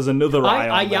somehow there's another eye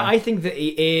on there. I think that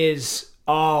the ears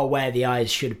are where the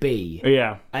eyes should be.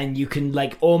 Yeah. And you can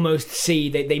like almost see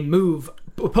they move,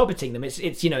 puppeting them. It's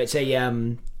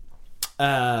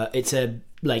a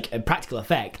like a practical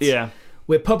effect. Yeah.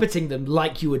 We're puppeting them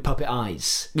like you would puppet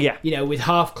eyes. Yeah. With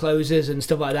half closers and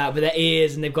stuff like that, with their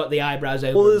ears, and they've got the eyebrows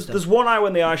over. Well, there's one eye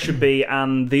when the eye should be,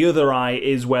 and the other eye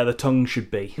is where the tongue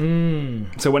should be.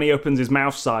 So when he opens his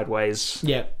mouth sideways,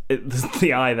 there's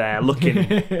the eye there looking.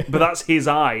 But that's his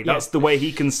eye. That's the way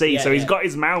he can see. So he's got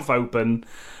his mouth open,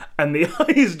 and the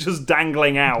eye is just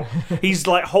dangling out. He's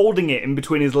like holding it in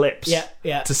between his lips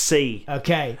to see.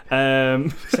 Okay. So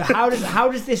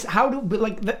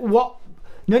what?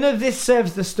 None of this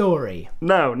serves the story.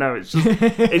 No, it's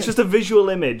just a visual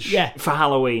image for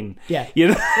Halloween. Yeah.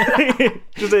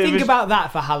 Think about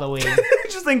that for Halloween.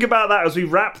 Just think about that as we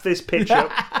wrap this pitch up.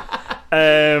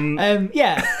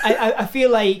 I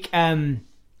feel like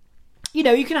you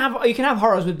can have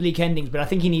horrors with bleak endings, but I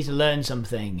think he needs to learn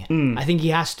something. I think he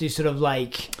has to sort of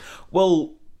like.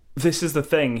 Well, this is the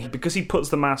thing, because he puts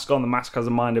the mask on. The mask has a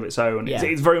mind of its own.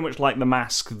 It's very much like The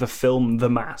Mask, the film The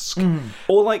Mask,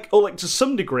 or like to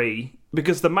some degree,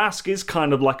 because The Mask is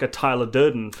kind of like a Tyler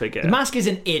Durden figure. The Mask is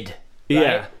an id. Right?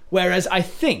 Yeah. Whereas I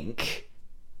think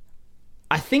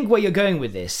where you're going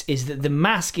with this is that the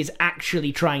mask is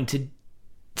actually trying to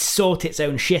sort its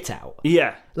own shit out.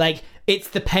 Yeah. Like, it's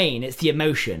the pain, it's the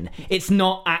emotion. It's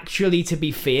not actually to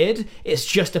be feared. It's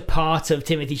just a part of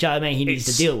Timothée Chalamet he needs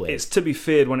to deal with. It's to be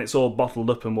feared when it's all bottled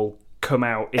up and will come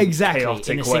out in chaotic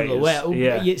in a single ways.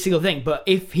 way, single thing. But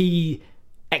if he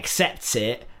accepts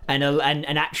it and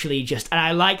actually just,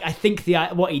 and I think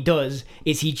what he does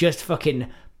is he just fucking,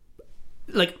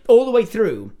 like, all the way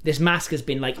through, this mask has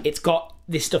been like, it's got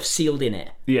this stuff sealed in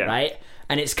it, right?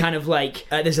 And it's kind of like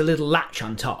there's a little latch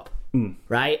on top,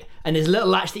 right? And there's a little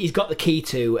latch that he's got the key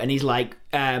to, and he's like,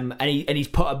 and he's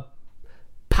put a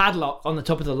padlock on the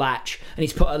top of the latch, and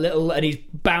he's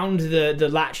bound the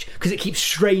latch because it keeps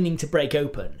straining to break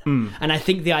open. And I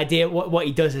think the idea, what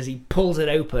he does is he pulls it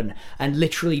open and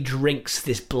literally drinks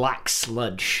this black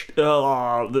sludge.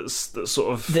 Oh, that's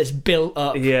sort of that's built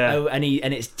up. Yeah. And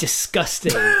it's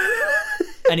disgusting.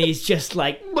 And he's just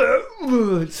like,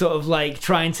 sort of like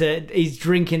he's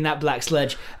drinking that black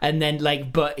sludge, and then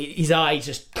like, but his eyes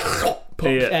just pop.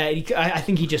 Yeah. I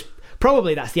think he just,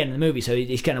 probably that's the end of the movie. So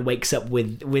he kind of wakes up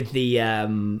with the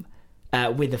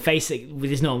face, with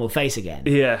his normal face again.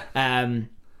 Yeah.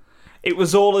 It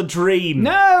was all a dream.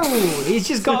 No, he's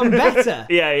just gotten better.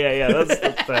 Yeah.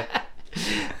 That's fair.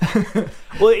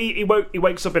 Well, he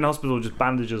wakes up in hospital with just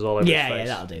bandages all over his face. Yeah,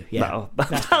 that'll do. Yeah,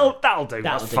 that'll do.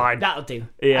 That's fine. That'll do.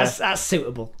 Yeah. That's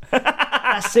suitable.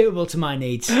 That's suitable to my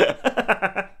needs.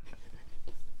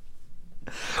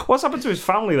 What's happened to his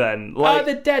family then? Like,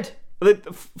 they're dead. They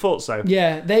thought so.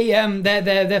 Yeah, they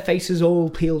their faces all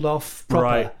peeled off proper,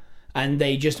 Right. and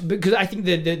they just, because I think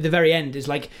the very end is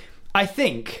like, I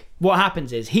think what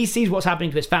happens is he sees what's happening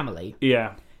to his family.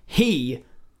 Yeah. He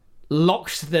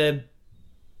locks the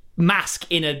mask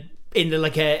in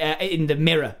the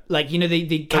mirror, like, you know,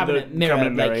 the cabinet mirror,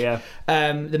 cabinet mirror, like, yeah.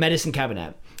 the medicine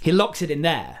cabinet. He locks it in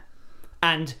there.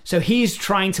 And so he's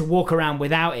trying to walk around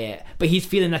without it, but he's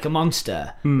feeling like a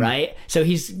monster, right? So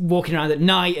he's walking around at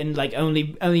night and like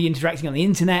only interacting on the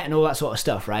internet and all that sort of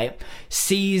stuff, right?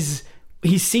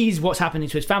 He sees what's happening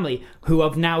to his family, who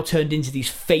have now turned into these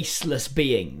faceless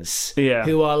beings,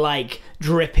 who are like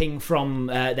dripping from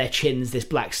their chins this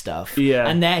black stuff,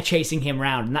 and they're chasing him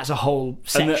around, and that's a whole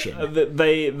section. And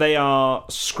they are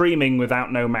screaming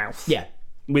without no mouth. Yeah,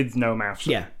 with no mouth.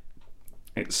 Yeah,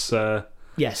 it's.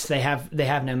 Yes, they have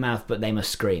no mouth, but they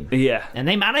must scream. Yeah, and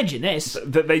they manage in this.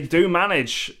 They do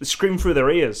manage. Scream through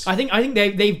their ears. I think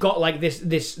they've got like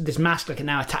this mask like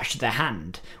now attached to their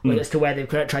hand, as to where they've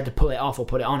tried to pull it off or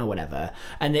put it on or whatever,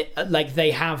 and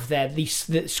they have the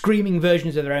screaming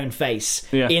versions of their own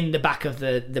face in the back of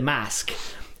the mask.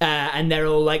 And they're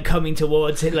all like coming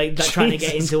towards it, like trying to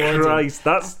get in towards Christ,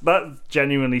 it. That's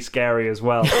genuinely scary as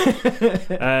well.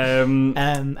 That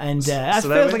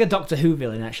feels like a Doctor Who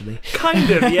villain, actually.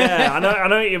 Kind of, yeah. I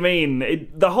know what you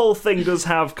mean. The whole thing does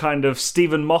have kind of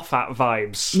Stephen Moffat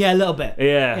vibes. Yeah, a little bit.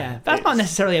 Yeah. That's not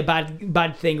necessarily a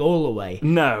bad thing all the way.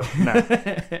 No.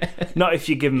 Not if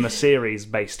you give him a series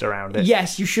based around it.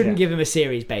 Yes, you shouldn't give him a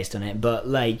series based on it, but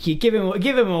like you give him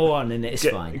a one and it's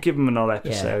fine. Give him an odd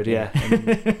episode,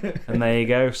 and there you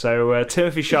go. So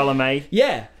Timothée Chalamet,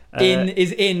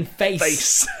 is in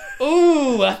Face.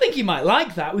 Ooh, I think he might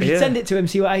like that. We should send it to him,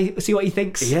 see what he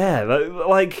thinks. Yeah,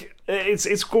 like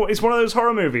it's one of those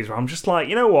horror movies where I'm just like,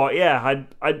 you know what? Yeah,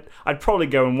 I'd probably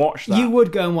go and watch that. You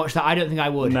would go and watch that. I don't think I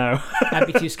would. No, I'd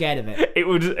be too scared of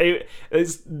it.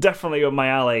 It's definitely up my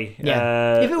alley.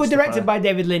 Yeah. If it was directed by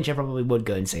David Lynch, I probably would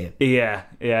go and see it. Yeah.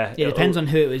 It depends on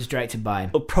who it was directed by.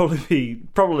 It'll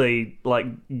probably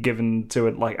like given to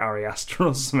it like Ari Aster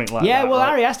or something like that. Yeah, well,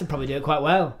 Ari Aster probably do it quite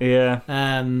well. Yeah.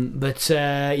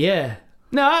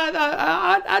 No,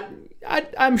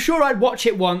 I'm sure I'd watch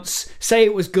it once, say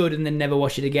it was good, and then never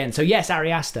watch it again. So yes,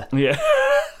 Ari Aster. Yeah.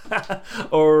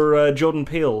 Or Jordan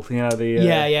Peele, you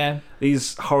know,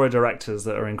 these horror directors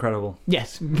that are incredible.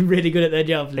 Yes, really good at their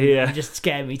job. Yeah. Just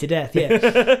scare me to death.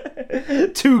 Yeah.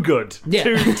 Too good. Yeah.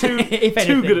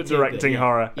 Too good at directing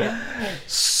horror. Yeah.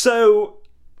 So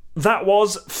that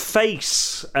was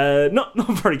Face. Not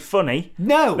very funny.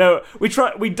 No. We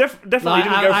definitely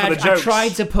didn't go for the jokes. I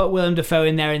tried to put Willem Dafoe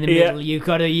in there in the middle. You've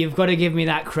got to give me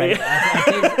that credit.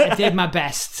 I did my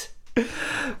best.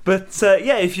 But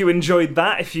if you enjoyed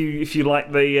that, if you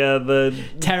like the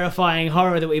terrifying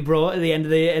horror that we brought at the end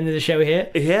of the show here,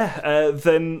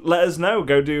 then let us know.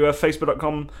 Go to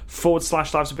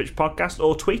facebook.com/Life's a Pitch podcast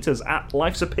or tweet us at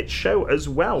Life's a Pitch Show as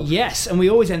well. Yes, and we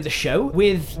always end the show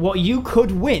with what you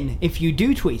could win if you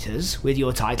do tweet us with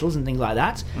your titles and things like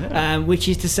that, which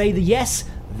is to say the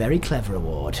Very Clever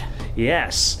Award.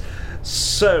 Yes.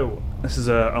 So this is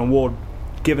an award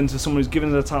given to someone who's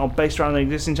given it a title based around an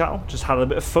existing title. Just had a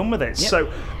bit of fun with it.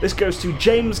 So this goes to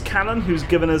James Cannon, who's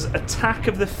given us Attack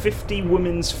of the 50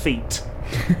 Women's Feet.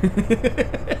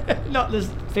 Not the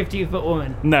 50-foot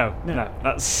woman. No.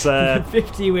 That's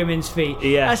 50 women's feet.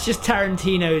 Yeah. That's just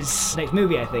Tarantino's next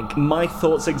movie, I think. my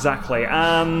thoughts exactly.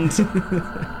 And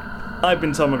I've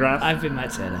been Tom McGrath. I've been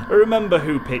Matt Turner. Remember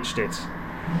who pitched it.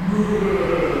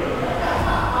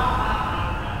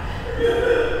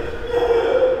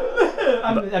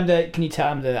 Can you tell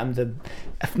I'm the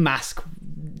mask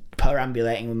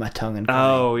perambulating with my tongue and crying.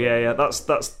 Oh yeah. That's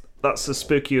as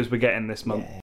spooky as we're getting this month. Yeah.